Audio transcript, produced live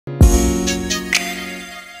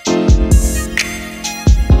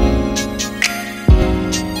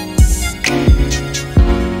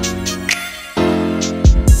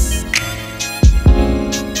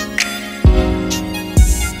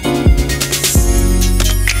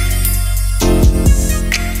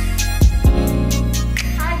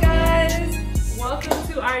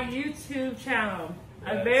welcome.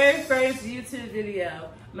 Our very first YouTube video.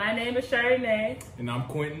 My name is Chardonnay. And I'm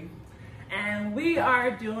Quentin. And we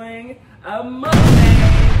are doing a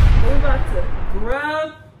mukbang. We're about to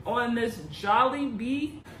grub on this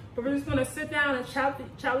Jollibee. But we're just gonna sit down and chat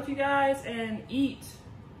with you guys and eat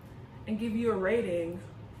and give you a rating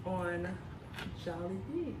on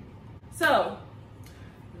Jollibee. So,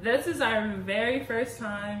 this is our very first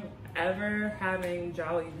time ever having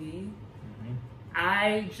Jollibee.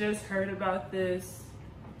 I just heard about this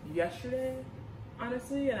yesterday,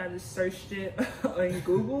 honestly, and I just searched it on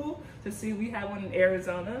Google to see we had one in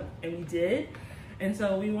Arizona, and we did. And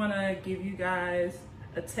so we want to give you guys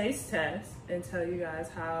a taste test and tell you guys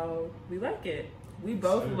how we like it. We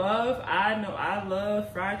both I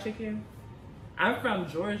love fried chicken. I'm from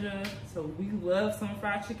Georgia, so we love some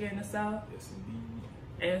fried chicken in the South. Yes,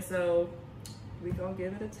 indeed. And so we're going to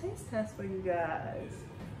give it a taste test for you guys.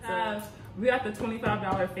 So, we got the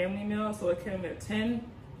 $25 family meal, so it came with 10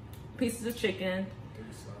 pieces of chicken,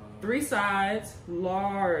 3 sides,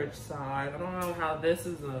 large side. I don't know how this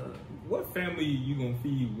is a... What family you gonna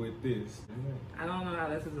feed with this? I don't know how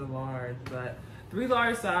this is a large, but 3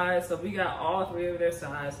 large sides, so we got all 3 of their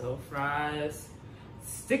sides. So fries,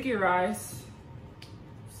 sticky rice,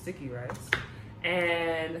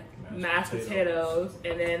 and mashed potatoes.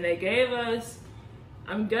 And then they gave us,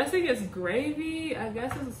 I'm guessing it's gravy. I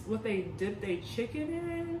guess it's what they dip their chicken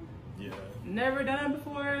in. Yeah. Never done it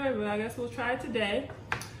before, but I guess we'll try it today.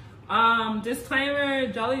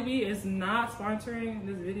 Disclaimer, Jollibee is not sponsoring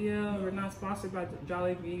this video. We're not sponsored by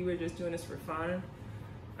Jollibee. We're just doing this for fun.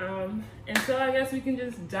 And so I guess we can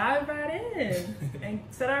just dive right in and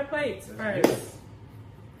set our plates first.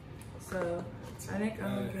 So I think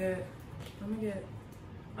I'm gonna get,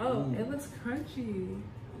 oh, it looks crunchy.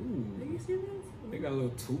 Ooh. Do you see this? They got a little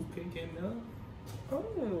toothpick in there.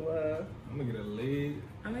 Oh. I'm gonna get a leg.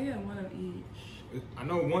 I'm gonna get one of each. I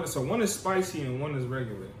know one, so one is spicy and one is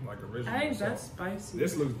regular, like original. I think that's spicy.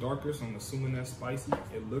 This looks darker, so I'm assuming that's spicy.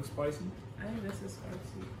 It looks spicy. I think this is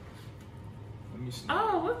spicy. Let me see.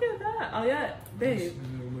 Oh, look at that. Oh yeah, babe.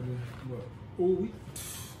 What? Ooh.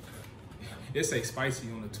 It say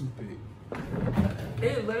spicy on the toothpick.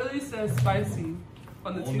 It literally says spicy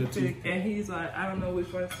on the toothpick, and he's like, I don't know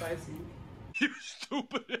which one's spicy. You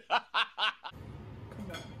stupid. Come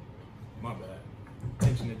on. My bad.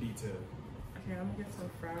 Attention to detail. Okay, I'm gonna get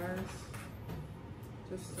some fries.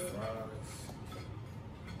 Just so. Fries.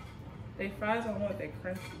 They fries don't look they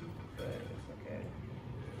crunchy, but it's okay.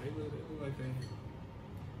 Yeah, they look like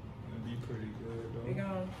they'll be pretty good though. We're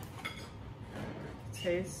gonna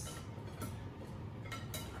taste.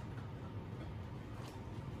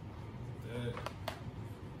 That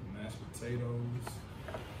mashed potatoes.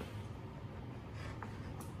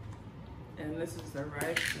 And this is the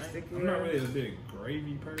rice. I'm not really a big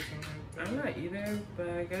gravy person. I'm not either, but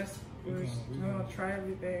I guess we're gonna try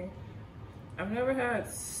everything. I've never had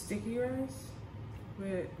sticky rice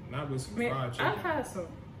with. Not with some fried chicken. I've had some.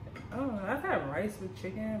 I don't know. I've had rice with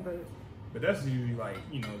chicken, but that's usually like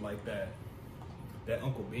like that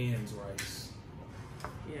Uncle Ben's rice.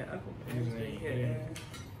 Yeah, Uncle Ben's. It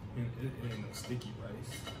ain't no sticky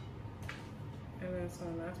rice. And then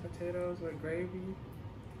some mashed potatoes with gravy.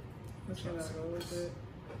 What's gonna go with it?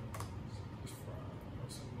 Just fry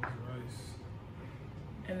some rice.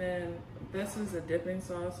 And then this is a dipping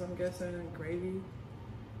sauce, I'm guessing, and gravy.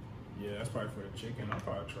 Yeah, that's probably for the chicken. I'll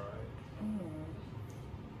probably try it.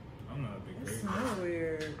 I'm not a big gravy. It smells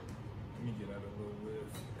weird. Let me get out a little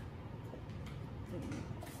whiff.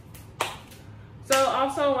 So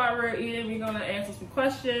also while we're eating, we're gonna answer some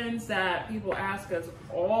questions that people ask us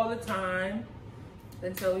all the time.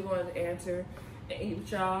 And so we wanted to answer and eat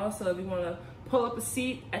with y'all. So if you wanna pull up a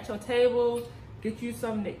seat at your table, get you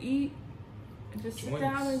something to eat, and just sit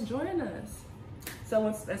down and join us. So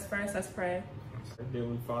let's pray.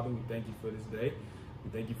 Dearly Father, we thank you for this day. We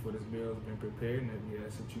thank you for this meal that's been prepared, and that we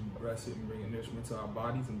ask that you bless it and bring nourishment to our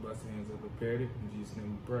bodies, and bless the hands that prepared it. In Jesus'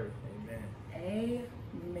 name we pray. Amen.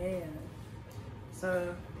 Amen.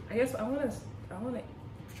 So I guess I wanna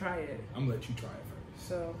try it. I'm gonna let you try it first.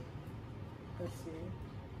 So let's see.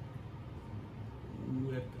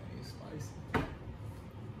 Ooh, that thing is spicy.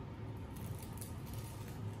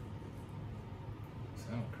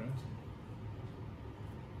 Sound crunchy.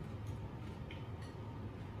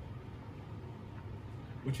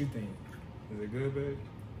 What you think? Is it good, babe?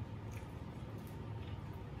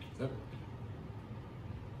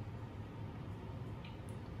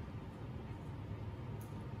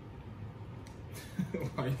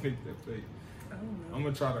 Why you think that fake? I don't know. I'm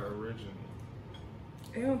gonna try the original.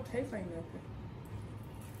 It don't taste like nothing.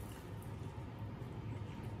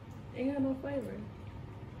 Ain't got no flavor.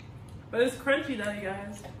 But it's crunchy though, you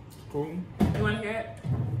guys. Cool. You want to hear it?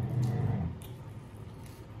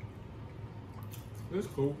 It's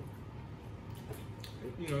cool.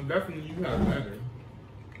 You know, definitely you have better.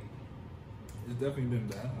 It's definitely been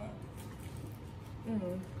bad.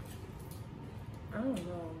 I don't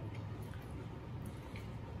know.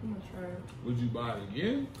 I'm gonna try it. Would you buy it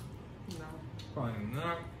again? No. Probably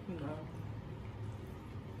not. No.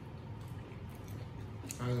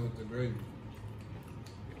 I go with the gravy.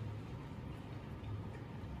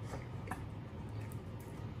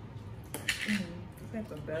 I think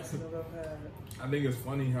the best meal I've had. I think it's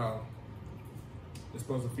funny how it's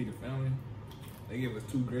supposed to feed the family. They give us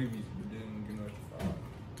 2 gravies, but then give us 5.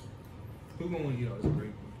 Who gonna eat all this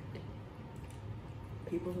gravy?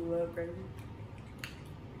 People who love gravy.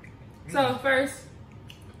 So first,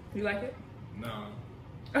 you like it? Nah.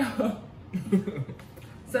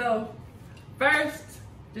 So first,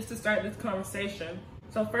 just to start this conversation.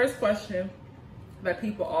 So first question that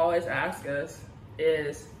people always ask us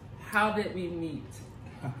is, how did we meet?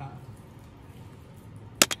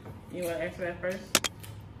 You want to answer that first?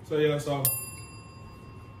 So yeah, so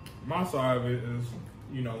my side of it is,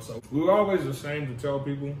 you know, so we were always ashamed to tell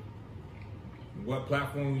people what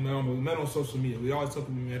platform we met on, but we met on social media. We always tell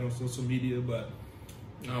people we met on social media, but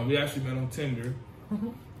we actually met on Tinder,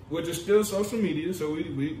 which is still social media, so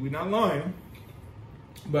we're not lying.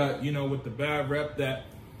 But, you know, with the bad rep that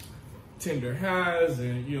Tinder has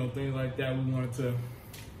and, you know, things like that, we wanted to,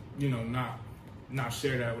 you know, not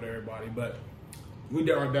share that with everybody. But we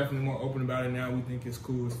are definitely more open about it now. We think it's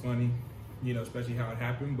cool, it's funny, you know, especially how it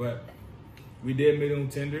happened. But we did meet on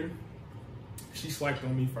Tinder. She swiped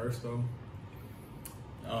on me first, though.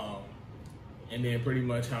 And then pretty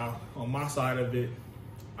much how, on my side of it,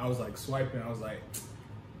 I was like swiping. I was like,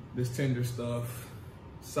 this Tinder stuff.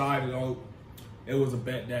 Side note, it was a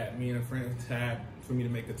bet that me and a friend had for me to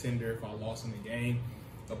make a Tinder if I lost in the game,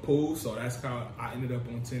 a pool. So that's how I ended up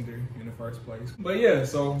on Tinder in the first place. But yeah,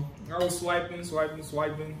 so I was swiping. I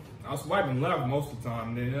was swiping left most of the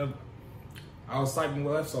time. Then I was swiping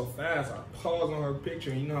left so fast, I paused on her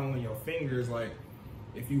picture. And you know how when your fingers, like,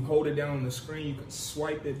 if you hold it down on the screen, you can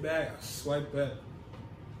swipe it back. I swiped that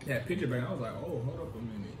picture back. I was like, oh, hold up a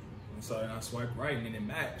minute. And so then I swiped right, and then it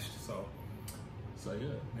matched. So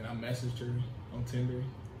yeah. And I messaged her on Tinder,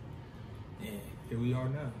 and here we are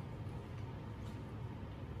now.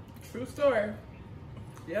 True story.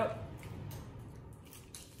 Yep.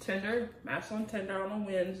 Tinder, matched on Tinder on a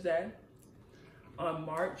Wednesday. On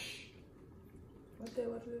March, what day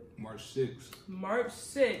was it? March 6th. March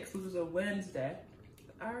 6th, which was a Wednesday.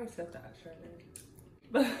 I already said that,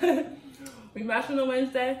 But we matched on a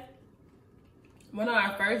Wednesday. Went on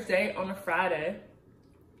our first date on a Friday.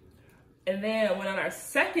 And then went on our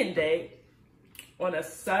second date on a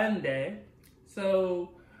Sunday.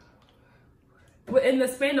 So in the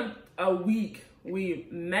span of a week, we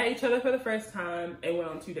met each other for the first time and went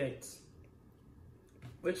on 2 dates.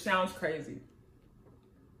 Which sounds crazy.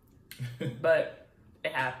 But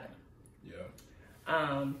it happened.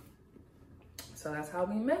 Yeah. So that's how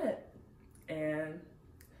we met. And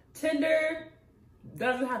Tinder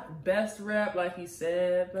doesn't have the best rep, like he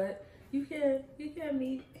said, but you can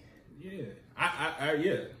meet. Yeah.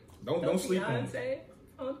 Yeah. Don't sleep on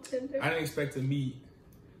Tinder. I didn't expect to meet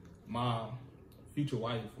my future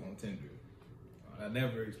wife on Tinder. I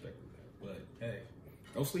never expected that. But hey,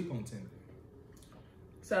 don't sleep on Tinder.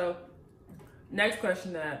 So, next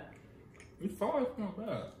question that. It's far, it's not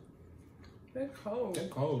bad. They're cold. They're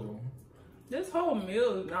cold though. This whole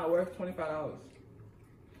meal is not worth $25.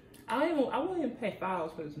 I won't even pay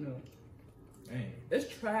 $5 for this meal. Dang.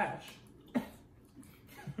 It's trash.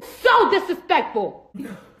 So disrespectful.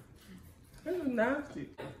 This is nasty.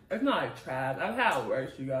 It's not like trash. I've had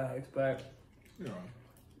worse, you guys, but Yeah.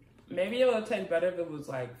 maybe it would taste better if it was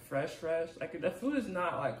like fresh. Like the food is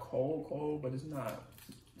not like cold, but it's not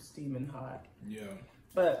steaming hot. Yeah.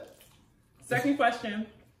 But second question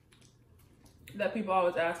that people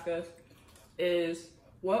always ask us is,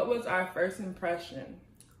 what was our first impression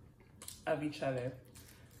of each other?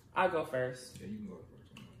 I'll go first. Yeah, you can go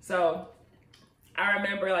first. So I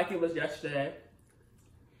remember like it was yesterday.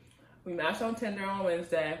 We matched on Tinder on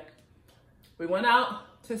Wednesday. We went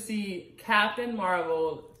out to see Captain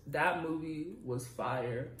Marvel. That movie was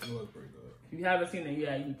fire. It was pretty good. If you haven't seen it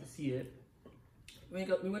yet, you need to see it. We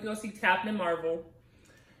went to go see Captain Marvel.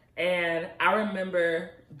 And I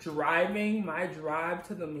remember driving. My drive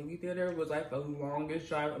to the movie theater was like the longest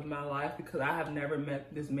drive of my life because I have never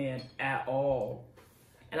met this man at all.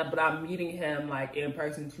 But I'm meeting him like in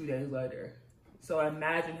person 2 days later. So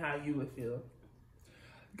imagine how you would feel.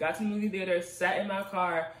 Got to the movie theater, sat in my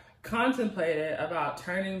car, contemplated about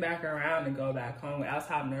turning back around and go back home. That's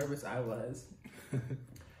how nervous I was.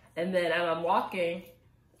 And then as I'm walking,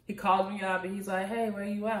 he calls me up and he's like, hey, where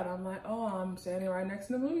you at? I'm like, oh, I'm standing right next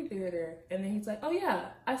to the movie theater. And then he's like, oh yeah,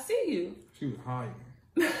 I see you. She was hiding.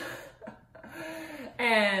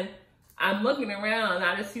 And I'm looking around and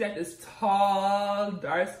I just see like this tall,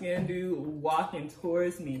 dark-skinned dude walking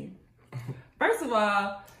towards me. First of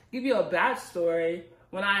all, give you a backstory.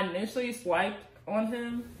 When I initially swiped on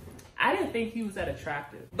him, I didn't think he was that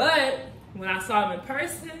attractive. But when I saw him in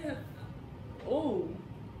person, ooh,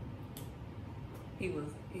 he was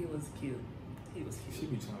cute. He was cute. She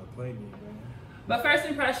be trying to play me, man. But first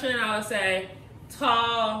impression, I would say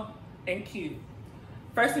tall and cute.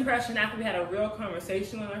 First impression after we had a real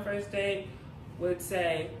conversation on our first date would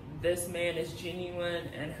say, this man is genuine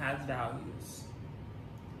and has values.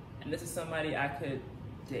 And this is somebody I could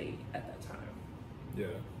date at that time. Yeah,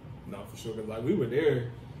 no, for sure. Cause like we were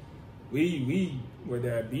there, we were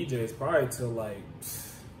there at BJ's probably till like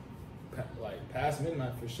past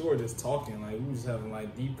midnight for sure, just talking. Like we was having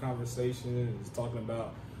like deep conversations, just talking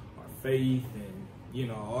about our faith and you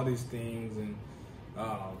know all these things and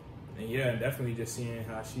yeah, definitely just seeing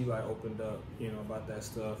how she like opened up, you know, about that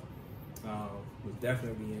stuff was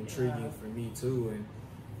definitely intriguing for me too,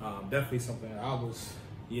 and definitely something that I was,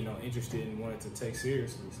 you know, interested in, wanted to take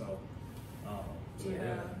seriously. So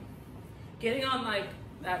yeah. Getting on like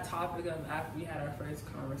that topic of after we had our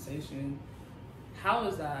first conversation, how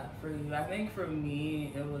was that for you? I think for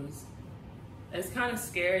me, it's kind of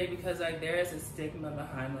scary because like there is a stigma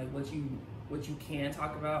behind like what you can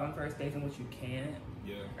talk about on first dates and what you can't.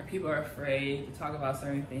 Yeah. Or people are afraid to talk about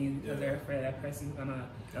certain things because they're afraid that person's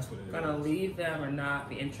gonna leave them or not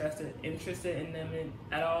be interested in them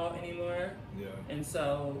at all anymore. Yeah. And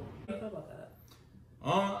so, what do you feel about that?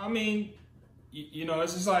 I mean, you know,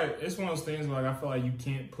 it's just like it's one of those things where like I feel like you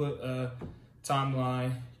can't put a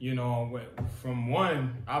timeline, you know, from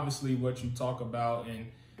one, obviously what you talk about and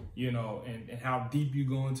you know, and how deep you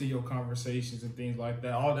go into your conversations and things like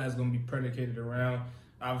that. All that's going to be predicated around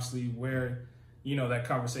obviously where, you know, that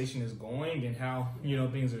conversation is going and how, you know,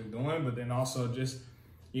 things are going. But then also just,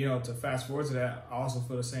 you know, to fast forward to that, I also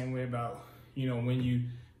feel the same way about, you know, when you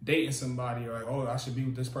dating somebody or like, oh, I should be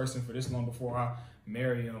with this person for this long before I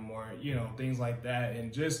marry them or, you know, things like that.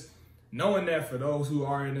 And just knowing that for those who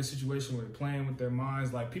are in a situation where they're playing with their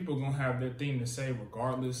minds, like people gonna have their thing to say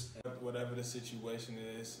regardless. Whatever the situation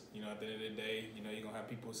is, you know, at the end of the day, you know, you're gonna have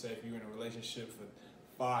people say if you're in a relationship for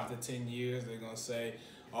 5 to 10 years, they're gonna say,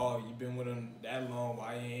 oh, you've been with them that long,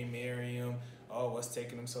 why you ain't marry him? Oh, what's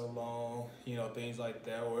taking them so long? You know, things like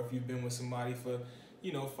that. Or if you've been with somebody for,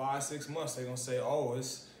 you know, 5, 6 months, they're gonna say, oh,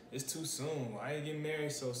 it's too soon. Why ain't getting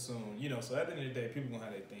married so soon? You know, so at the end of the day, people gonna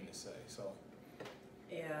have their thing to say. So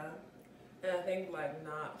yeah. And I think like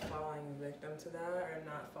not falling victim to that or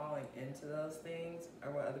not falling into those things or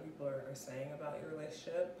what other people are saying about your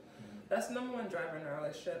relationship, that's the number one driver in a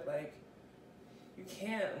relationship. Like you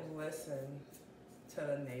can't listen to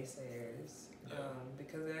the naysayers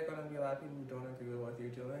because there are going to be a lot of people who don't agree with what you're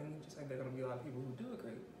doing, just like there are going to be a lot of people who do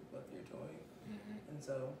agree with what you're doing. And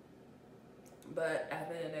so, but at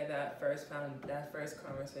the end of the day, that first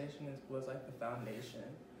conversation was like the foundation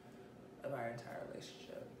of our entire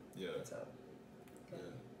relationship. yeah. So, yeah.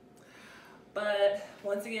 But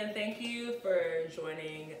once again, thank you for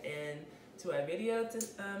joining in to our video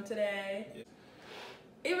today. Yeah.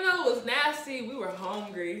 Even though it was nasty, we were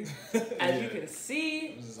hungry, as you can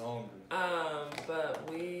see. I was just hungry.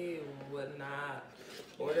 But we would not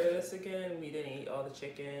order this again. We didn't eat all the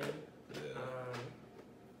chicken. Yeah.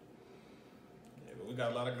 But we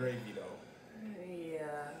got a lot of gravy though.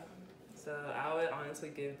 Yeah. So I would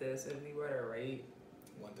honestly give this, if we were to rate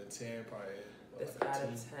 1 to 10, probably. This out of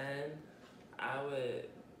 10, I would,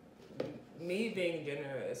 me being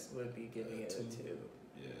generous would be giving it a 2.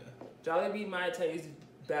 Yeah. Jollibee might taste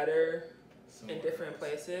better in different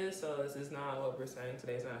places, so this is not what we're saying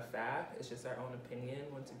today. It's not a fact. It's just our own opinion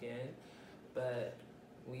once again. But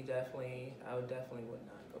I would definitely would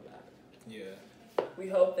not go back. Yeah. We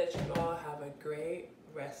hope that you all have a great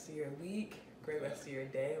rest of your week, great rest of your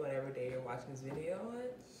day, whatever day you're watching this video on.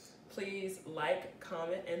 Please like,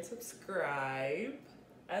 comment, and subscribe.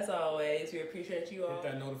 As always, we appreciate you all. Hit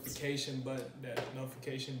that notification button, that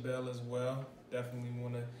notification bell as well. Definitely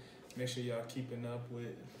want to make sure y'all keeping up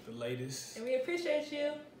with the latest. And we appreciate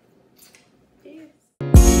you. Peace.